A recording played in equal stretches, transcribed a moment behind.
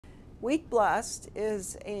Wheat blast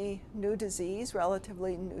is a new disease,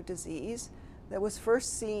 relatively new disease, that was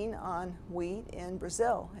first seen on wheat in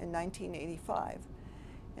Brazil in 1985.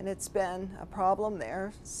 And it's been a problem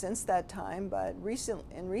there since that time, but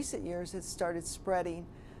in recent years it's started spreading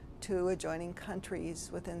to adjoining countries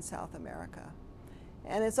within South America.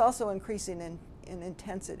 And it's also increasing in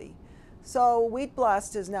intensity. So wheat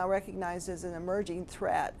blast is now recognized as an emerging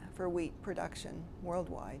threat for wheat production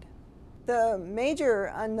worldwide. The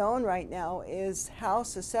major unknown right now is how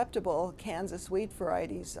susceptible Kansas wheat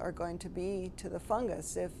varieties are going to be to the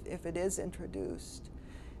fungus if it is introduced.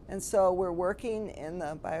 And so we're working in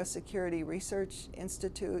the Biosecurity Research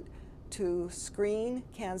Institute to screen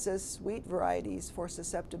Kansas wheat varieties for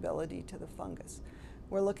susceptibility to the fungus.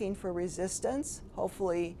 We're looking for resistance.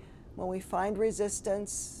 Hopefully, when we find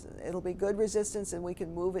resistance, it'll be good resistance and we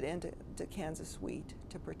can move it into Kansas wheat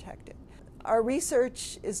to protect it. Our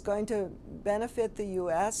research is going to benefit the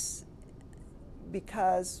U.S.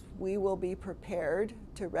 because we will be prepared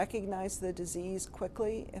to recognize the disease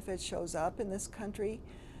quickly if it shows up in this country.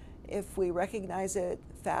 If we recognize it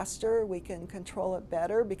faster, we can control it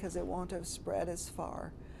better because it won't have spread as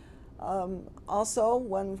far. Also,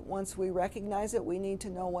 once we recognize it, we need to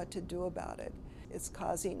know what to do about it. It's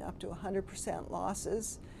causing up to 100%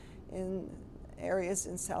 losses in areas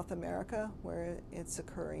in South America where it's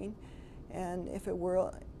occurring. And if it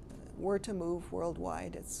were to move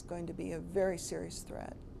worldwide, it's going to be a very serious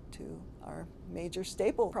threat to our major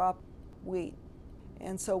staple crop, wheat.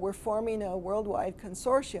 And so we're forming a worldwide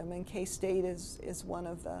consortium, and K-State is one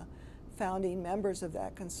of the founding members of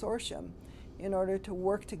that consortium, in order to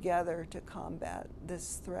work together to combat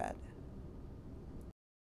this threat.